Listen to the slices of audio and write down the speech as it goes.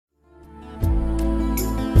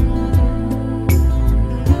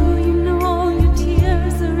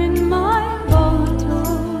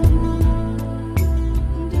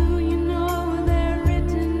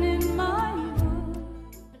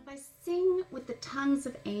tongues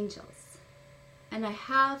of angels, and I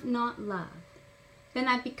have not love, then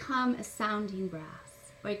I become a sounding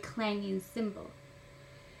brass or a clanging cymbal.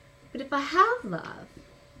 But if I have love,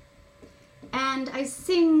 and I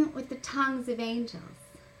sing with the tongues of angels,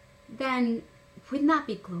 then wouldn't that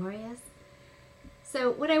be glorious?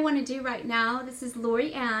 So what I want to do right now, this is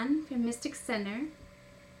Lori Ann from Mystic Center.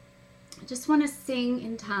 I just want to sing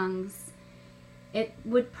in tongues. It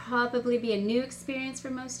would probably be a new experience for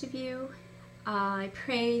most of you. I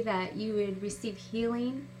pray that you would receive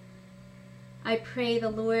healing. I pray the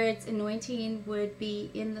Lord's anointing would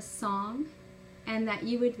be in the song, and that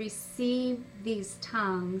you would receive these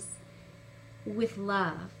tongues with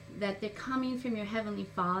love, that they're coming from your Heavenly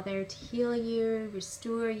Father to heal you,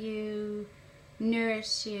 restore you,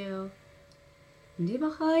 nourish you.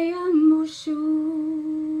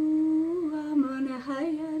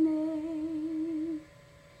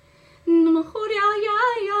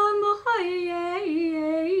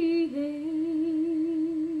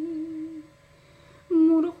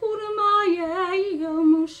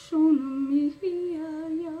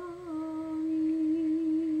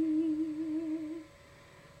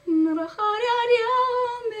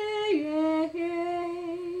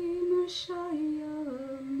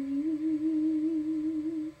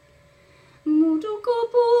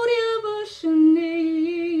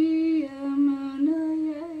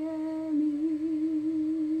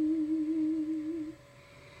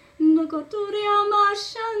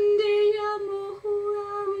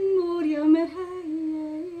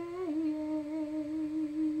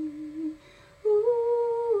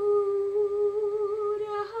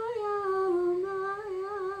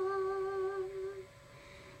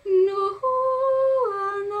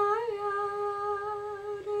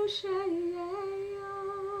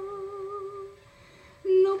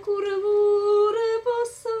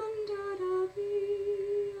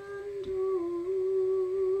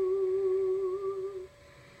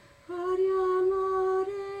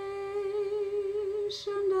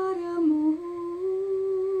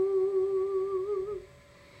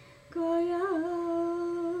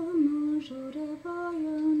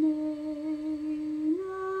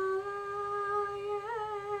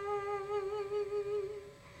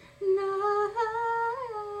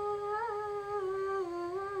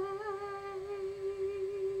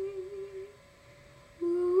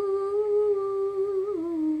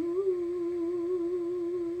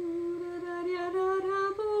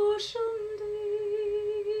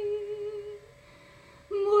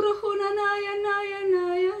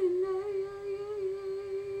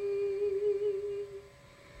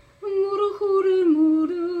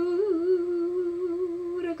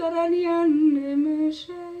 Karanian